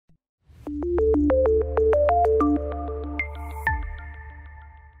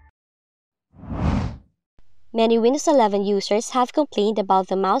Many Windows 11 users have complained about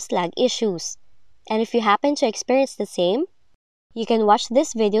the mouse lag issues, and if you happen to experience the same, you can watch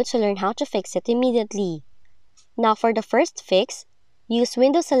this video to learn how to fix it immediately. Now for the first fix, use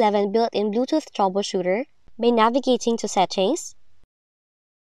Windows 11 built-in Bluetooth troubleshooter by navigating to Settings,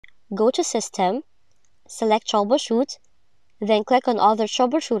 go to System, select Troubleshoot, then click on Other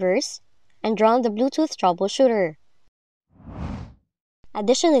Troubleshooters, and run the Bluetooth troubleshooter.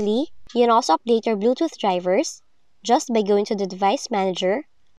 Additionally, you can also update your Bluetooth drivers just by going to the Device Manager,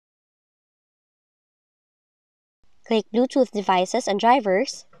 click Bluetooth Devices and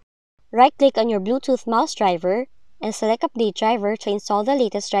Drivers, right-click on your Bluetooth mouse driver, and select Update Driver to install the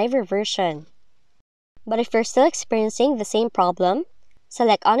latest driver version. But if you're still experiencing the same problem,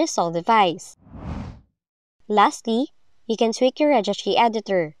 select Uninstall Device. Lastly, you can tweak your registry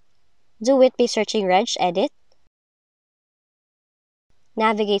editor. Do it by searching regedit,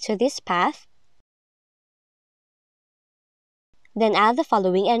 navigate to this path, then add the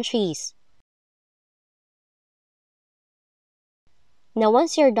following entries. Now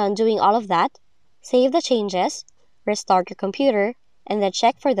once you're done doing all of that, save the changes, restart your computer, and then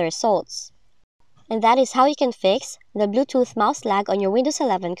check for the results. And that is how you can fix the Bluetooth mouse lag on your Windows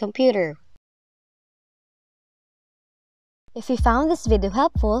 11 computer. If you found this video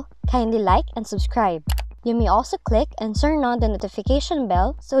helpful, kindly like and subscribe. You may also click and turn on the notification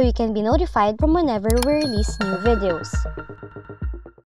bell so you can be notified from whenever we release new videos.